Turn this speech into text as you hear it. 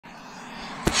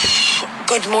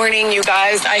Good morning, you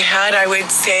guys. I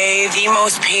would say, the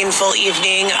most painful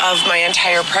evening of my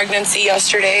entire pregnancy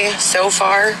yesterday so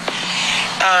far.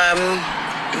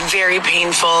 Very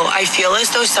painful. I feel as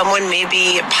though someone may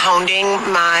be pounding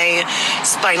my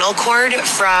spinal cord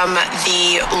from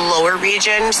the lower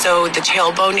region, so the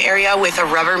tailbone area, with a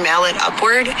rubber mallet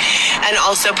upward, and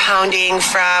also pounding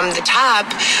from the top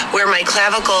where my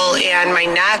clavicle and my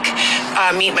neck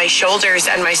meet my shoulders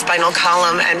and my spinal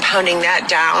column, and pounding that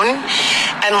down.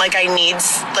 And I need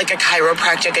a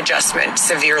chiropractic adjustment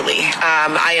severely.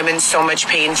 I am in so much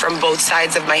pain from both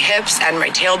sides of my hips and my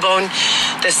tailbone.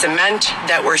 The cement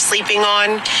that we're sleeping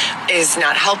on is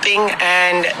not helping,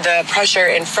 and the pressure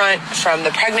in front from the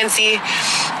pregnancy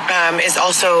is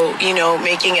also,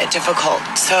 making it difficult.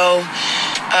 So,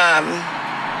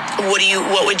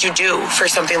 what would you do for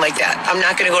something like that? I'm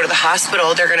not going to go to the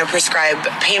hospital. They're going to prescribe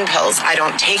pain pills. I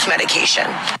don't take medication.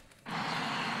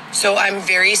 So I'm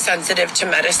very sensitive to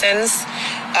medicines.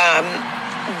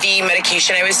 The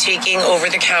medication I was taking over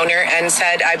the counter and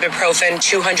said ibuprofen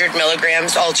 200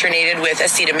 milligrams alternated with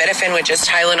acetaminophen, which is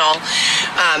Tylenol,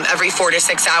 every 4 to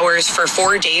 6 hours for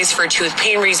 4 days for tooth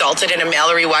pain, resulted in a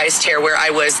Mallory-Wise tear where I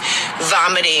was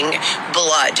vomiting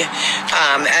blood.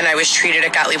 And I was treated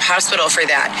at Gottlieb Hospital for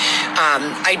that.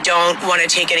 I don't want to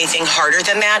take anything harder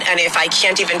than that. And if I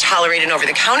can't even tolerate an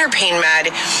over-the-counter pain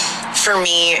med, for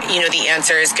me, the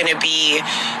answer is going to be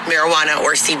marijuana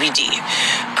or CBD.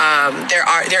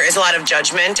 There is a lot of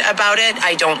judgment about it.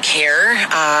 I don't care.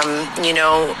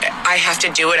 I have to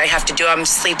do it. I'm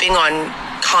sleeping on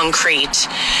concrete,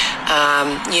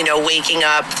 waking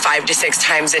up 5 to 6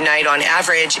 times a night on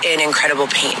average in incredible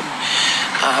pain.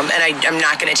 And I'm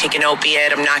not going to take an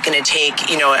opiate. I'm not going to take,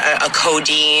 a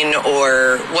codeine,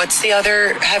 or what's the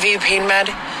other heavy pain med?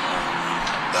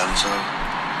 Benzo.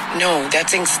 No,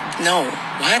 no.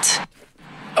 What?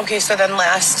 Okay, so then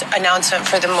last announcement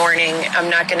for the morning. I'm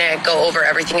not going to go over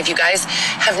everything. If you guys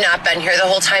have not been here the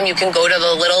whole time, you can go to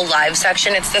the little live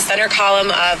section. It's the center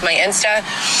column of my Insta.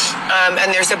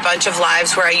 And there's a bunch of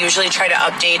lives where I usually try to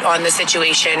update on the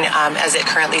situation as it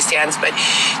currently stands. But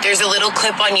there's a little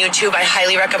clip on YouTube I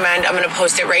highly recommend. I'm going to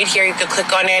post it right here. You can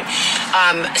click on it.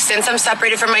 Since I'm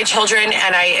separated from my children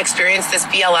and I experienced this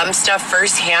BLM stuff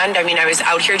firsthand, I was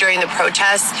out here during the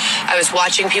protests. I was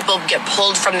watching people get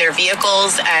pulled from their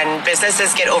vehicles and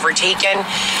businesses get overtaken.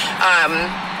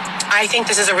 I think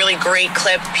this is a really great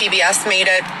clip. PBS made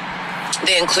it.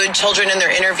 They include children in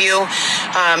their interview.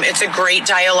 It's a great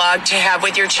dialogue to have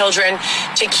with your children,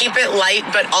 to keep it light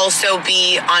but also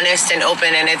be honest and open,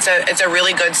 and it's a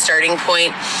really good starting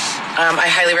point. I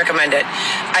highly recommend it.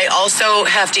 I also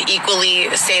have to equally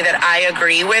say that I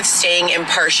agree with staying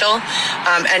impartial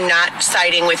and not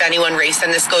siding with any one race,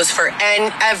 and this goes for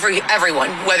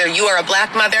everyone, whether you are a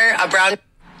black mother, a brown.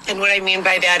 And what I mean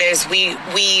by that is we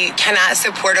cannot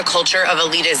support a culture of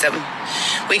elitism.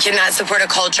 We cannot support a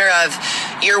culture of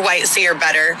you're white, so you're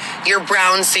better. You're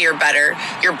brown, so you're better.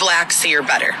 You're black, so you're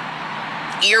better.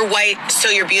 You're white, so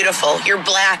you're beautiful. You're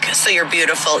black, so you're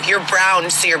beautiful. You're brown,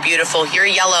 so you're beautiful. You're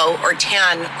yellow or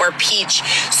tan or peach,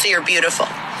 so you're beautiful.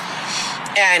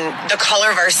 And the color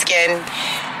of our skin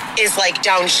is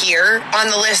down here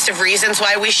on the list of reasons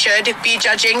why we should be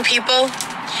judging people.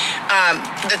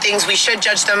 The things we should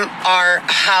judge them are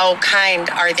how kind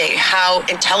are they? How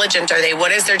intelligent are they?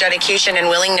 What is their dedication and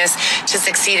willingness to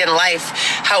succeed in life?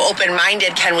 How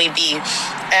open-minded can we be?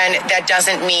 And that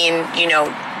doesn't mean,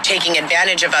 taking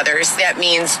advantage of others. That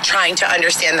means trying to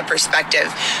understand the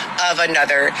perspective of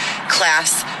another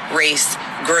class, race,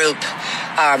 group,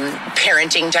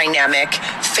 parenting dynamic,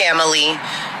 family,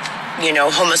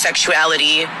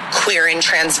 homosexuality, queer and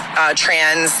trans,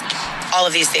 all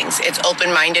of these things. It's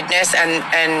open-mindedness and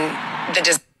the